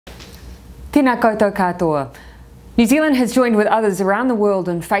Tēnā koutou katoa. New Zealand has joined with others around the world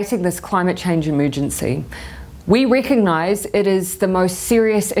in facing this climate change emergency. We recognise it is the most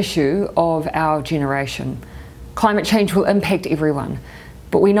serious issue of our generation. Climate change will impact everyone,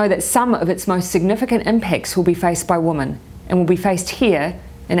 but we know that some of its most significant impacts will be faced by women and will be faced here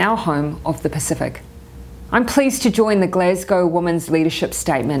in our home of the Pacific. I'm pleased to join the Glasgow Women's Leadership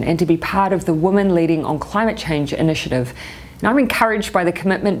Statement and to be part of the Women Leading on Climate Change initiative. And I'm encouraged by the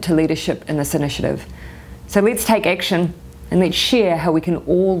commitment to leadership in this initiative. So let's take action and let's share how we can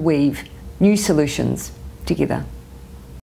all weave new solutions together.